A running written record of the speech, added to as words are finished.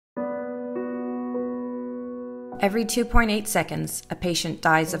Every 2.8 seconds, a patient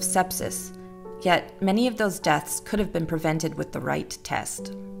dies of sepsis, yet many of those deaths could have been prevented with the right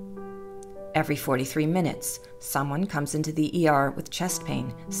test. Every 43 minutes, someone comes into the ER with chest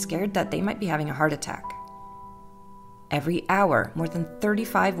pain, scared that they might be having a heart attack. Every hour, more than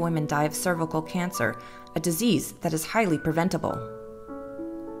 35 women die of cervical cancer, a disease that is highly preventable.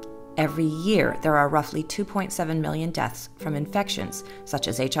 Every year, there are roughly 2.7 million deaths from infections such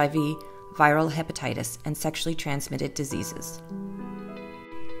as HIV, viral hepatitis, and sexually transmitted diseases.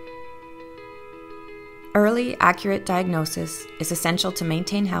 Early, accurate diagnosis is essential to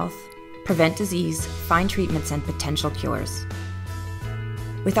maintain health, prevent disease, find treatments, and potential cures.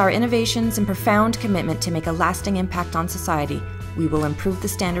 With our innovations and profound commitment to make a lasting impact on society, we will improve the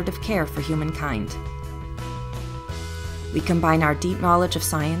standard of care for humankind. We combine our deep knowledge of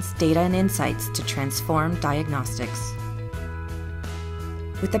science, data, and insights to transform diagnostics.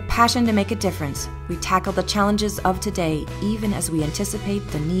 With a passion to make a difference, we tackle the challenges of today even as we anticipate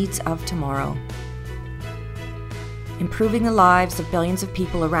the needs of tomorrow. Improving the lives of billions of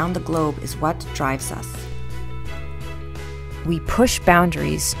people around the globe is what drives us. We push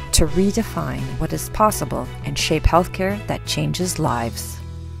boundaries to redefine what is possible and shape healthcare that changes lives.